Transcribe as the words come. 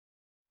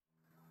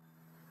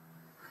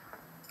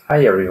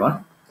Hi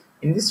everyone.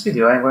 In this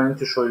video I'm going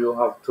to show you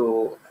how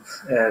to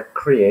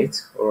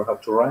create or how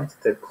to write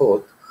the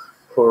code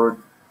for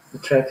the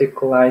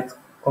traffic light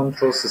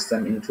control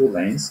system in 2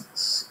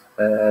 lanes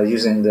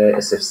using the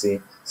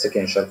SFC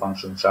Sequential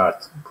Function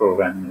Chart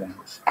programming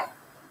language.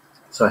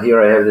 So here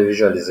I have the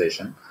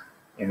visualization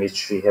in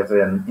which we have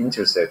an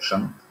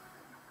intersection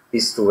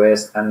east to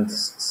west and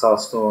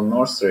south to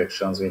north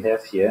directions we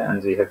have here,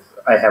 and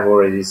I have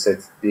already set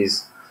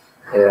these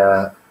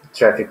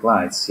traffic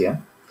lights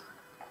here.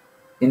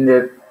 In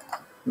the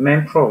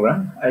main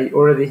program, I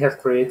already have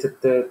created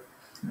the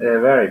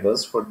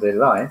variables for the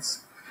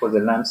lights, for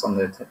the lamps on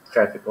the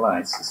traffic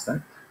light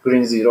system.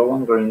 Green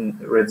 01,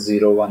 red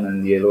 01,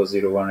 and yellow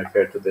 01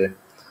 refer to the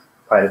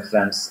pilot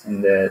lamps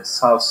in the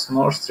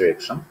south-north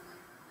direction.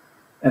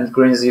 And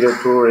green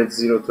 02, red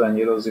 02, and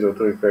yellow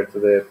 02 refer to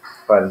the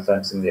pilot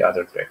lamps in the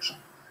other direction.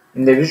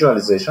 In the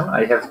visualization,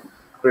 I have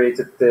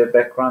created the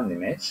background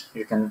image.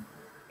 You can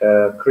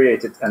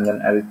create it and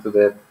then add it to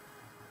the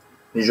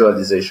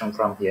visualization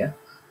from here.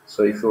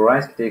 So if you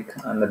right click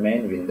on the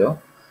main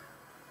window,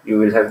 you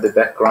will have the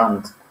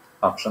background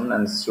option,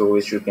 and through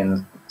which you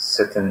can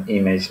set an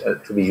image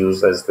to be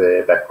used as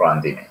the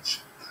background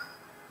image.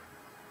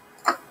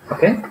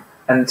 Okay,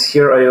 and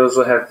here I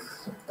also have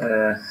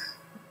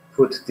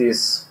put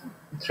these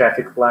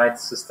traffic light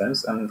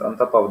systems, and on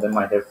top of them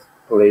I have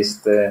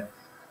placed the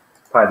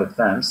pilot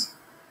lamps.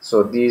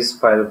 So these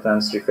pilot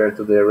lamps refer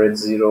to the red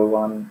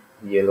 01,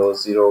 yellow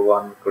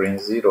 01, green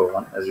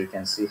 01, as you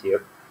can see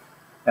here,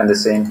 and the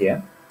same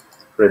here,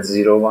 red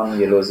 01,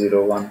 yellow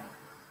 01,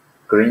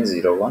 green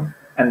 01,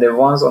 and the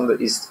ones on the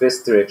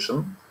east-west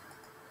direction,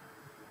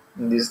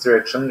 in this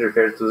direction,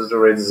 refer to the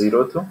red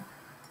 02,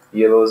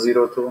 yellow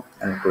 02,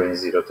 and green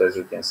 02, as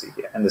you can see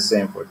here, and the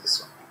same for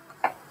this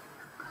one.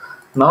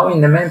 Now in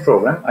the main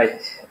program,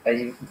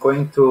 I'm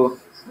going to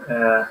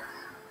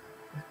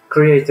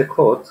create a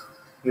code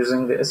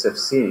using the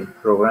SFC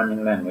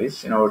programming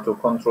language in order to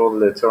control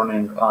the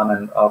turning on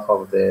and off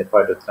of the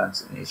pilot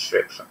lamps in each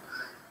direction.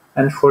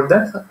 And for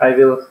that, I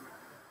will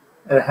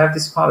have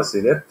this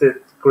policy that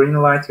the green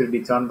light will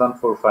be turned on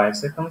for 5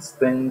 seconds,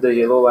 then the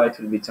yellow light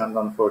will be turned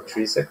on for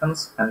 3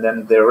 seconds, and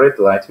then the red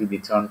light will be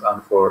turned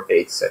on for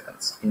 8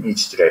 seconds in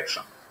each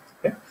direction.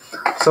 Okay?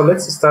 So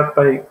let's start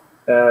by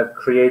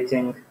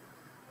creating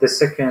the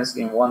sequence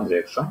in one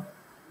direction,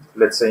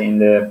 let's say in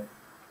the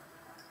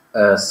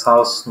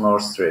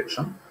south-north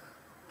direction.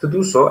 To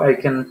do so, I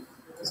can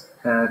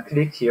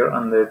click here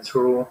on the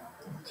true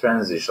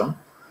transition,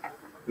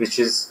 which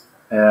is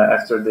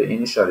after the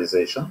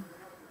initialization.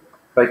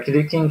 By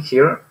clicking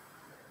here,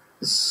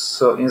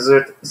 so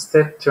insert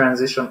step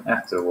transition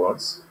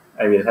afterwards,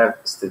 I will have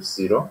step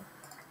 0,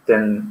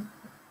 then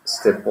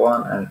step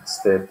 1, and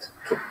step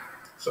 2.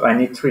 So I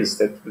need 3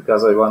 steps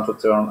because I want to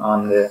turn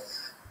on the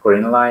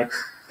green light,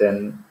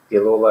 then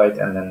yellow light,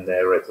 and then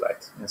the red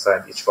light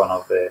inside each one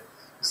of the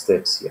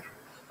steps here.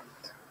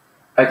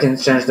 I can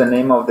change the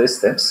name of the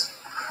steps.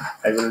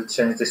 I will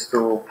change this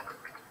to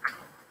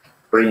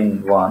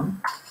green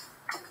 1.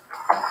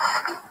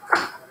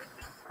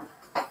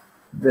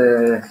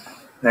 The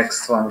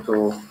next one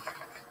to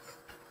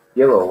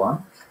yellow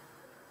 1.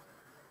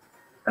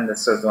 And the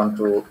third one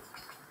to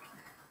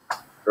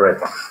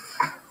red 1.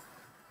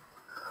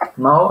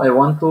 Now I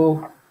want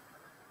to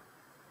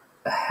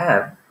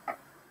have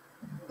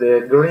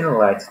the green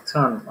light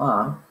turned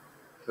on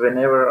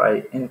whenever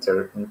I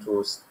enter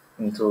into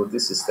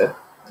this step,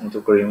 into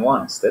green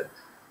 1 step,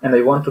 and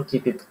I want to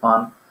keep it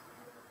on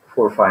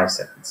for 5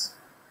 seconds.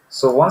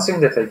 So one thing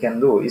that I can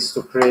do is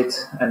to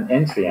create an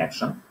entry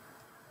action.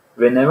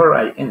 Whenever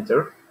I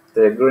enter,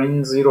 the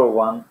green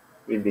 01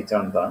 will be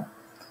turned on.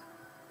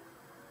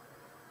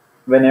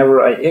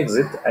 Whenever I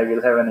exit, I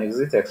will have an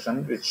exit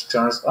action which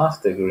turns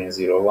off the green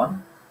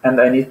 01, and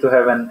I need to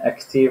have an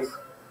active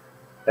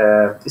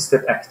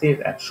step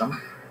active action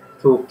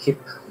to keep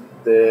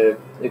the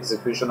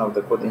execution of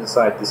the code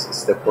inside this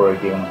step for a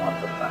given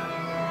amount of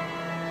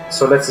time.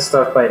 So let's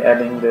start by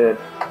adding the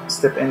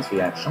step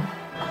entry action.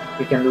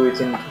 We can do it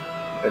in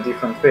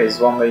different ways.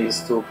 One way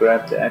is to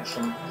grab the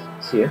action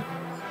here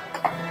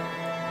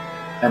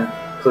and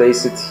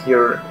place it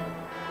here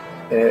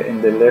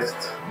in the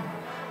left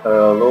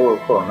lower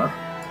corner.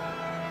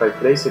 If I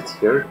place it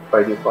here,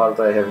 by default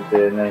I have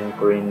the name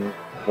green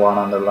 1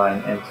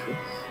 underline entry,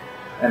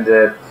 and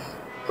the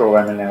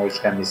programming language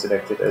can be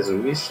selected as you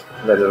wish.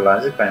 Ladder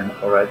logic, I'm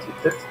alright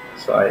with it,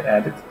 so I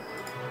add it.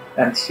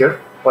 And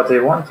here, what I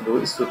want to do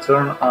is to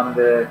turn on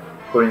the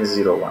green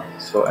 01.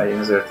 So I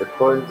insert the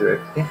coil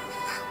directly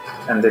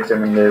and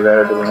determine the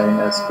variable name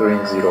as green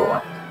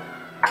 01.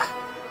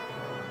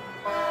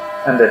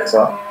 And that's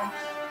all.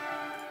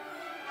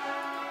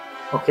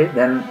 Okay,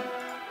 then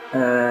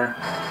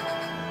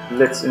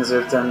let's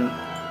insert an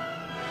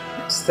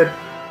step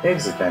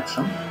exit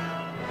action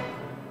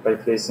by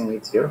placing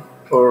it here,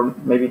 or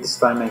maybe this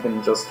time I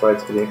can just right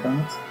click on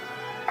it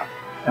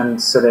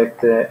and select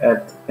the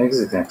add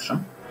exit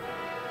action.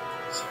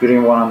 So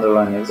green 1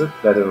 underline exit,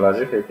 ladder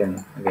logic, I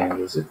can again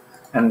use it,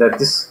 and at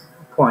this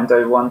point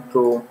I want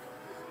to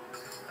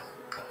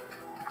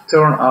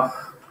turn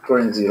off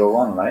green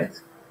 01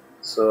 light.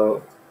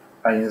 So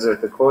I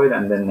insert the coil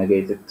and then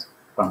negate it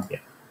from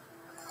here.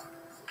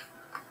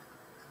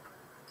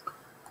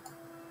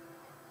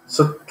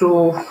 So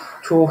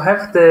to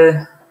have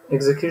the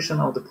execution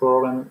of the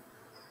program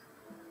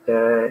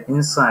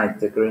inside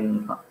the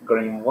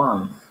green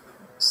 1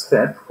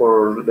 step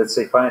for, let's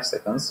say, 5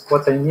 seconds,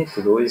 what I need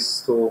to do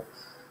is to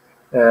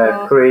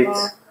create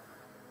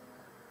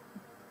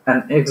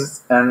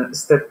an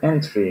step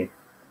entry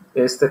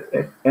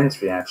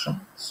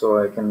action. So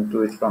I can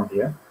do it from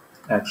here,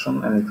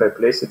 action, and if I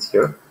place it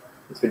here,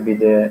 it will be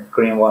the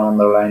green 1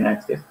 underline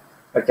active.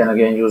 I can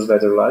again use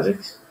ladder logic.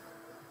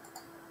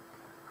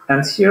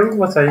 And here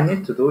what I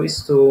need to do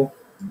is to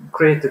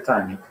create the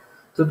timing.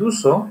 To do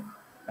so,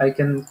 I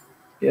can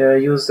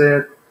use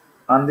a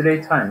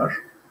on-delay timer,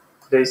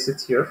 place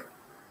it here,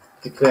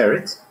 declare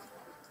it,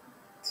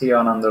 t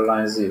on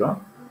underline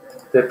 0.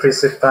 The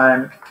preset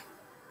time,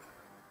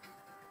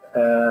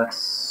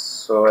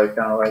 so I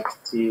can write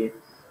t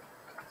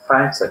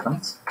 5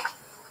 seconds.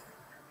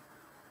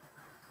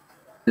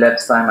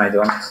 Lapse time I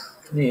don't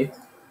need.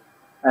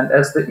 And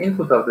as the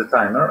input of the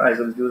timer, I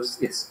will use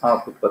its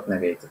output but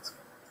negated.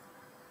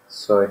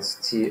 So it's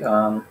t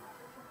on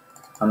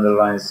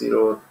underline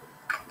 0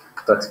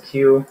 dot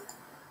q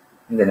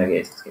in the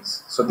negated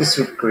case. So this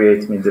will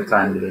create me the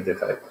time delay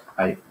that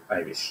I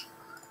wish.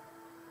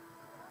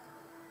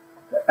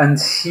 And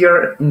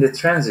here in the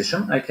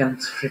transition, I can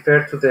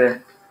refer to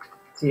the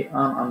t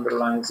on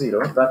underline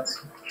 0 dot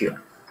q.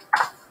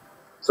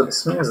 So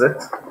this means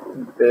that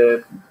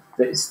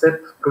the step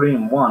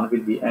green 1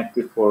 will be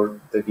active for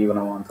the given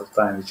amount of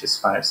time, which is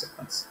 5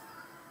 seconds.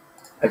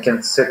 I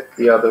can set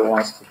the other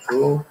ones to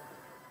true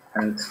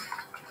and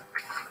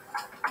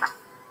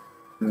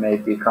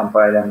maybe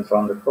compile and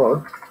run the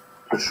code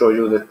to show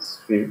you that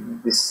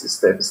this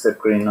step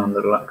green 1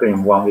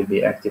 will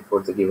be active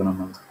for the given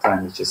amount of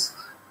time, which is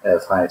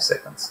 5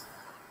 seconds.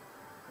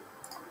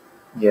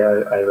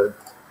 Yeah, I will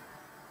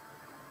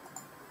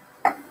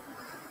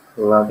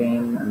log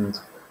in, and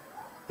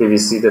we will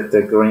see that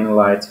the green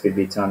light will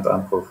be turned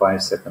on for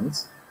 5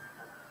 seconds.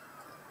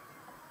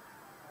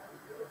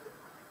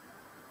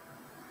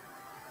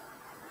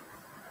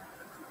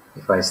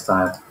 If I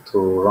start to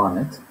run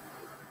it,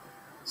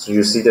 so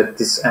you see that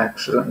this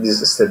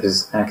step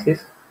is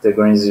active. The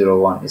green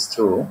 01 is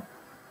true.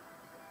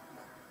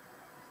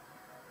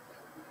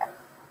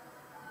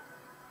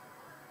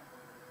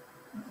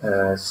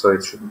 So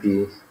it should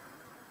be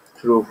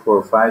true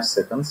for 5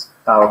 seconds.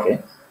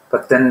 Okay.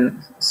 But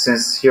then,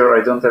 since here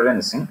I don't have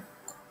anything,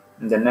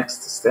 in the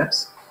next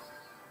steps,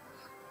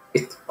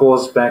 it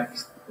goes back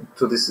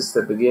to this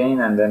step again,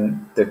 and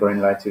then the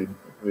green light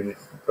will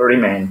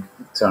remain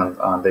turned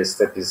on. The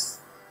step is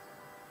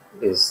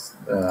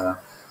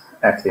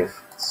active.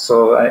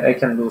 So I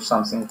can do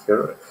something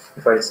here.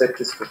 If I set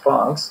this to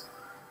false,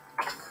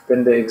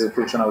 then the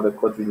execution of the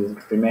code will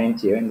remain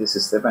here in this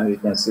step, and we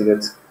can see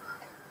that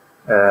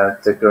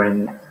the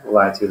green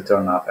light will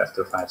turn off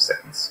after 5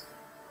 seconds.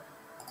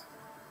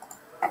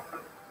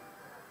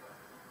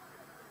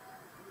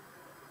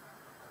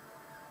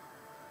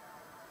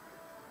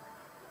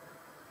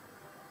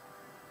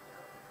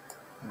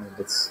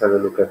 Let's have a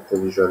look at the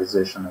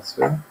visualization as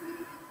well.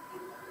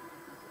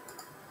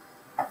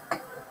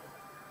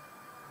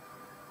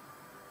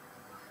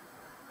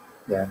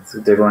 Yeah,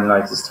 the green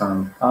light is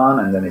turned on,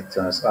 and then it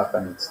turns off,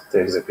 and the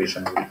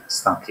execution will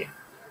stop here.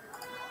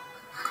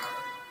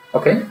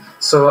 Okay,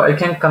 so I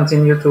can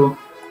continue to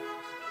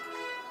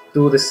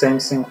do the same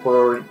thing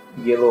for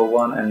yellow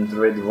 1 and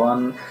red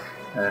 1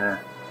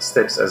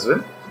 steps as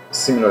well.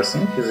 Similar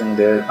thing, using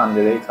the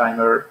on-delay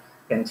timer,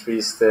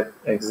 entry step,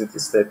 exit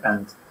step,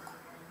 and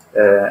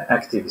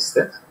active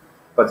step,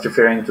 but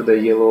referring to the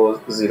yellow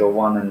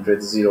 01 and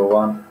red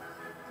 01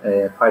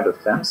 pilot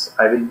clamps.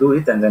 I will do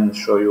it and then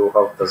show you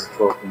how does it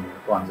work in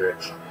one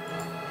direction.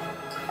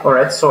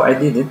 Alright, so I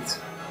did it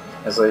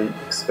as I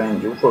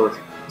explained you. For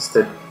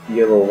step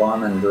yellow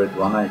 1 and red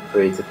 1, I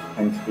created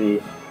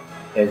entry,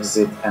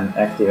 exit, and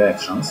active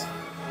actions,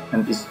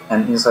 and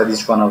inside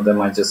each one of them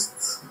I just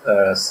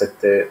set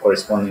the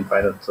corresponding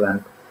pilot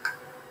clamp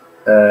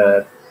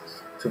to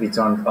be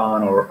turned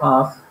on or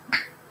off,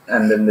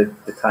 and then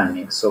the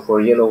timing. So for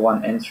yellow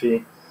 1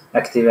 entry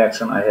active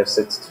action, I have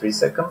set 3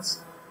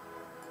 seconds,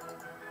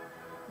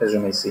 as you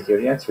may see here.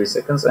 Yeah, 3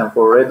 seconds. And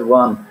for red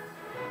 1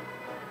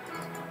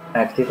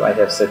 active, I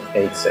have set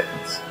 8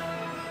 seconds.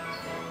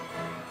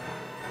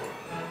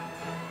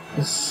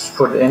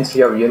 For the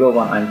entry of yellow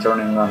 1, I'm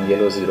turning on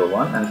yellow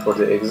 01, and for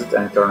the exit,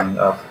 I'm turning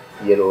off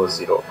yellow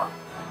 01.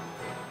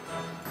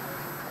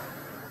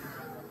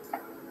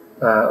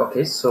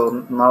 Okay,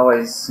 so now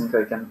I think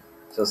I can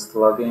just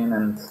log in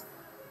and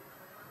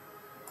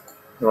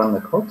run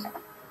the code,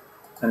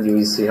 and you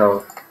will see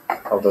how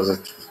does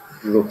it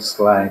looks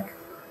like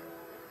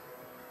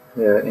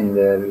in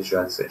the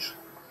visualization.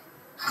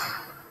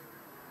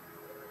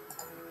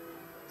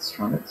 Let's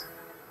run it.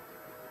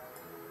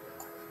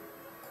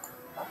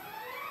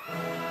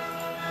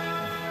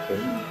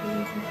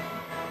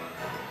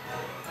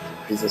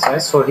 Okay.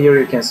 So here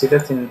you can see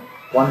that in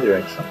one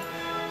direction,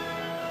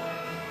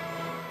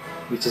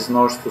 which is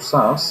north to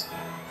south,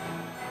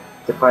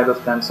 the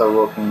pilot lamps are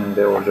working in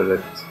the order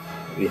that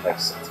we have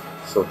set.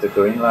 So the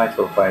green light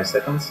for 5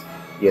 seconds,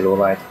 yellow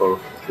light for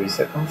 3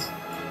 seconds,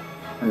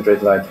 and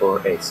red light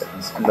for 8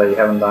 seconds. And I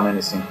haven't done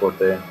anything for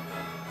the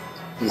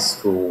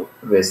east to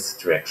west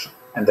direction.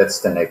 And that's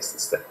the next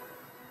step.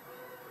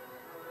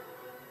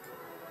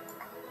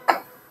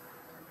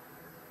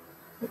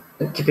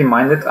 Keep in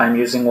mind that I'm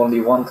using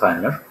only one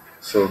timer.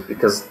 So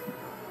because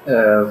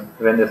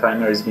when the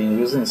timer is being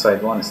used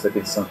inside one step,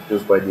 it's not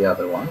used by the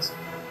other ones,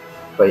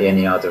 by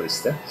any other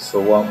step.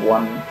 So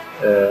one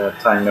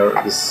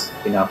timer is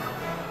enough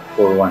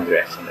for one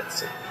direction, let's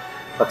say.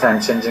 But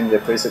I'm changing the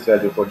preset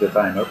value for the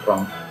timer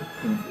from,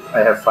 I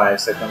have 5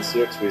 seconds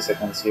here, 3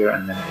 seconds here,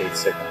 and then 8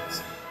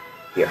 seconds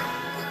here.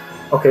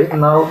 Okay,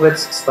 now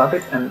let's stop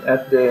it and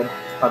add the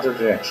other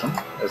direction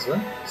as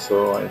well.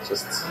 So I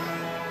just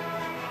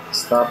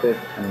stop it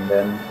and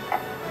then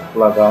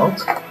log out.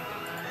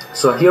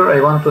 So here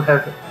I want to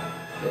have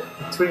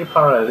 3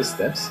 parallel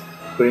steps,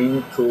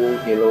 green 2,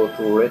 yellow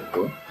 2, red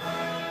 2,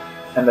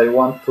 and I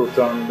want to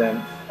turn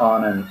them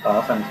on and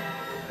off and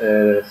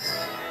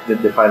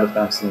the pilot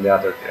lamps in the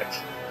other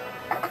direction.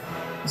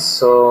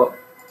 So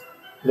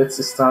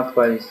let's start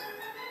by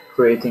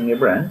creating a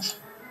branch.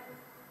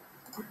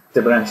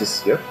 The branch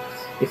is here.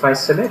 If I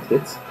select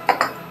it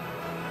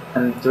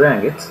and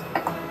drag it,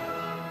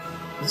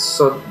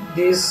 so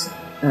these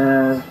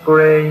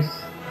gray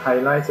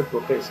highlighted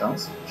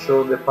locations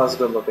show the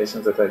possible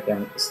locations that I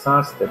can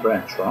start the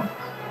branch from.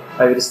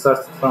 I will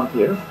start from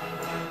here,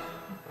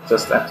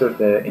 just after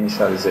the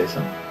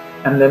initialization,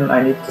 and then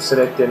I need to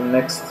select the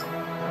next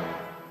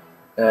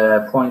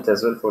point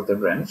as well for the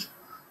branch.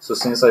 So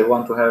since I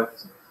want to have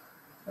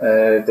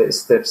the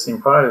steps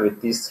in parallel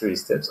with these 3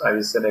 steps, I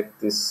will select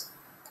this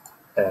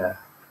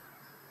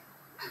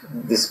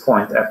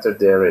point after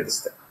the red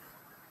step.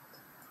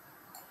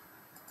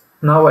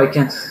 Now I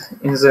can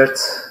insert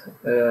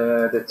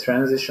the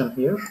transition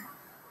here.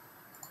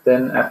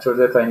 Then after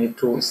that I need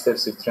 2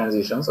 steps with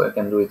transitions. I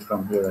can do it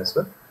from here as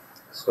well.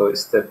 So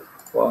step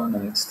 1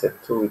 and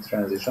step 2 with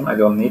transition. I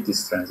don't need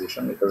this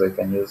transition because I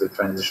can use the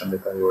transition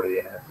that I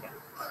already have here.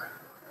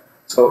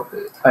 So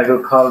I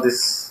will call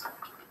this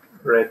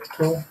red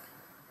 2.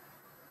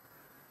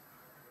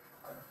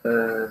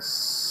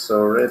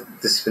 So red,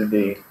 this will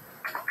be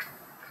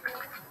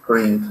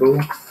green 2,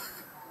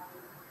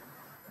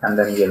 and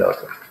then yellow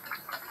 2.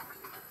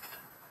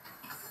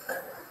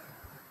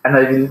 And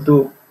I will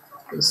do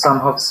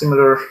somehow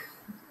similar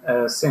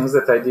things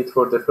that I did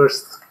for the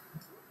first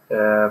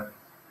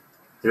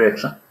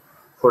direction.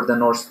 For the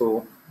north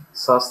to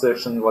south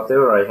direction,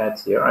 whatever I had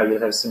here, I will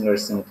have similar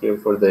thing here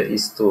for the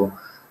east to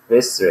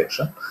west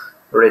direction.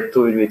 Red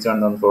 2 will be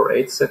turned on for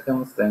 8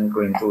 seconds, then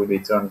green 2 will be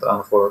turned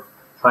on for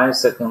 5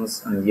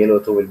 seconds, and yellow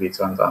 2 will be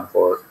turned on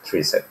for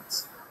 3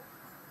 seconds.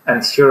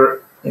 And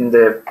here in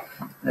the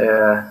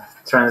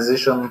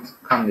transition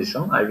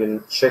condition, I will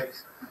check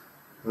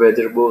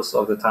whether both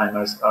of the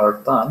timers are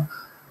done.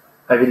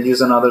 I will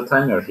use another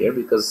timer here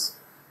because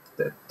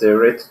the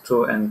red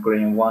 2 and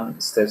green 1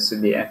 steps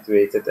will be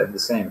activated at the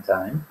same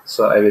time.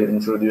 So I will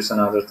introduce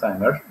another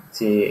timer,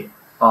 T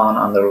on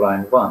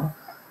underline 1,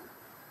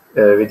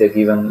 with the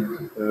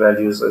given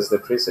values as the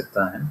preset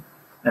time.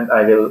 And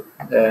I will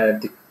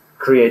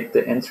create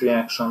the entry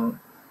action,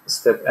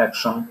 step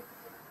action,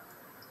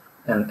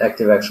 and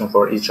active action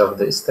for each of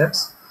the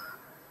steps.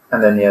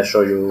 And then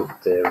show you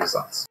the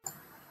results.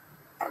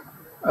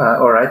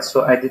 Alright,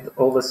 so I did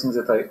all the things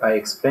that I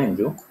explained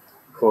you.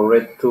 For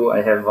red 2,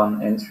 I have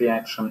one entry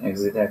action,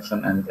 exit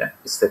action, and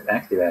step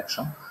active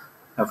action.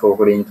 And for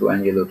green 2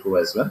 and yellow 2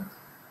 as well.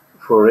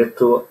 For red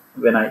 2,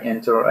 when I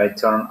enter, I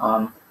turn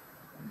on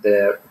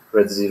the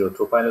red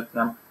 02 pilot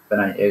lamp. When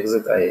I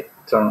exit, I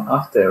turn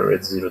off the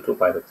red 02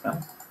 pilot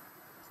lamp,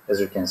 as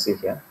you can see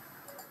here.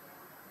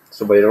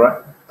 So by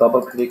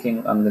double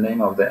clicking on the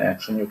name of the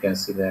action, you can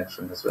see the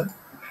action as well.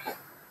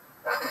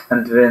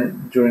 And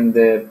when during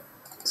the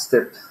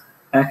step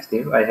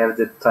active, I have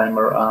the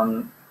timer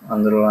on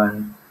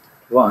underline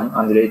 1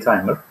 on delay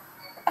timer,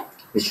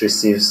 which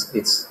receives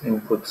its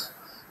input.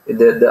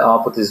 The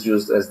output is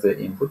used as the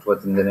input,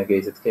 but in the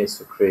negated case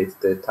to create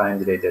the time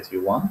delay that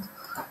you want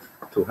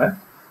to have.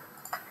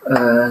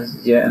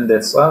 And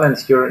that's all. And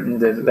here in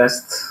the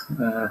last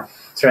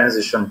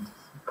transition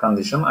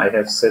condition, I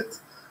have set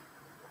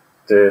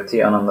the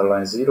T on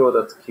underline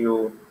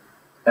 0.q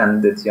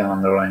and the T on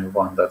underline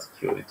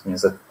 1.q. It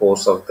means that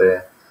both of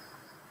the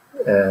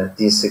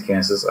these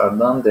sequences are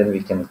done. Then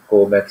we can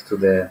go back to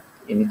the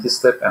init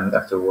step, and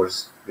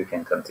afterwards we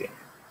can continue.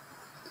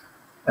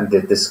 And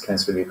the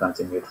sequence will be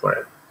continued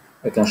forever.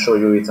 I can show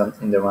you it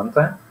in the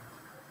runtime.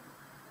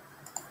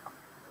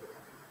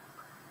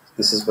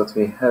 This is what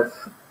we have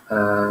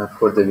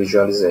for the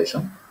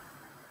visualization.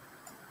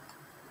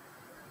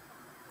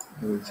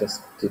 We'll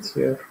just put it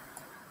here.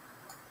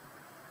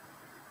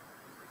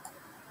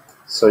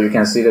 So you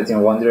can see that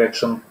in one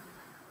direction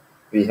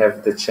we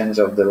have the change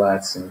of the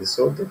lights in this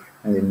order,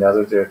 and in the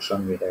other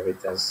direction we have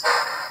it as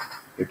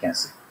you can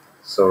see.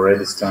 So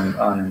red is turned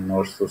on in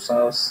north to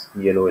south,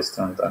 yellow is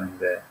turned on in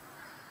the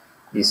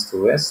east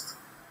to west.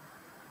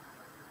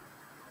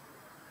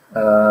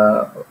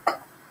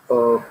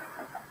 Oh,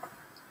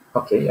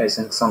 okay, I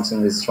think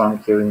something is wrong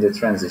here in the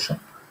transition.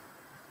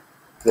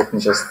 Let me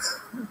just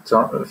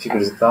figure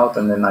it out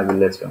and then I will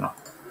let you know.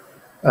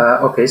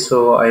 Okay,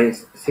 so I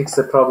fixed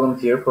the problem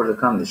here for the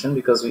condition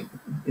because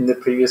in the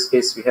previous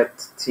case we had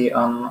t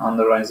on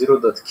underline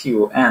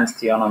 0.q and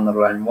t on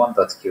underline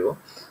 1.q.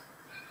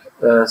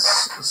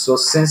 So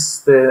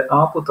since the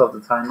output of the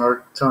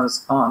timer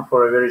turns on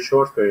for a very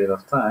short period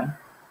of time,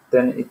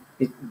 then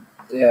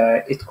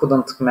it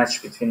couldn't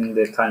match between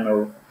the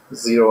timer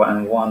 0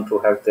 and 1 to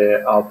have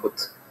the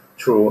output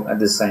true at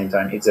the same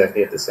time,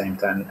 exactly at the same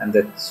time, and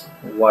that's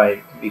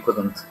why we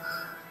couldn't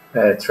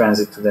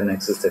transit to the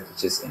next step,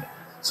 which is in it.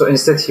 So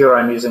instead here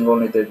I'm using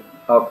only the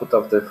output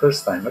of the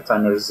first timer,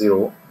 timer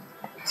 0,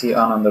 t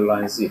on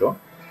underline 0,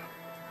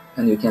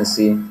 and you can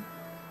see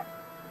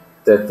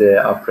that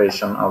the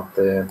operation of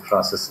the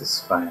process is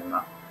fine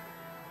now.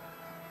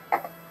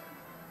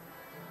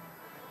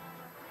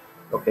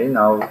 Okay,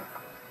 now,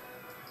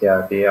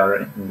 yeah, they are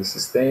in this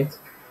state.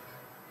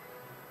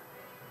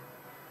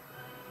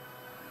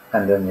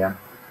 And then, yeah,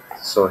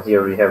 so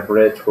here we have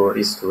red for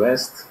east to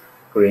west,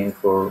 green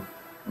for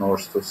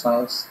north to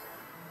south,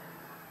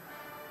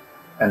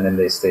 and then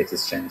the state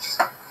is changed.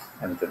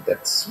 And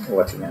that's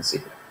what you can see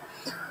here.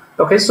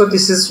 Okay, so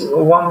this is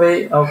one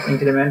way of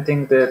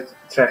implementing the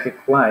traffic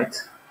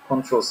light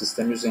control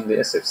system using the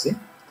SFC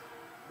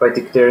by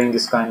declaring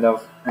this kind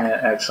of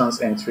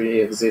actions,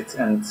 entry, exit,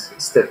 and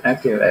step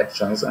active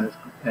actions, and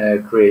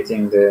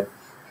creating the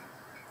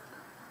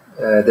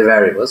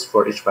variables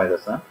for each byte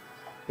of them.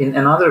 In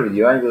another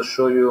video, I will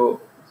show you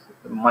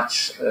a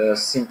much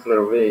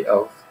simpler way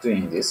of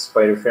doing this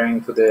by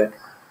referring to the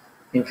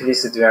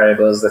implicit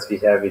variables that we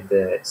have with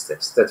the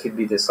steps. That will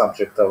be the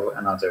subject of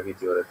another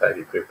video that I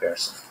will prepare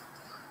soon.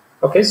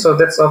 Okay, so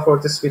that's all for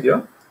this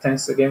video.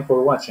 Thanks again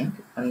for watching,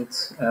 and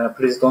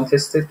please don't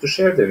hesitate to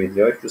share the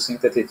video if you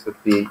think that it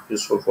would be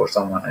useful for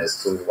someone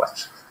else to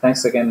watch.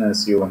 Thanks again, and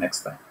see you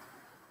next time.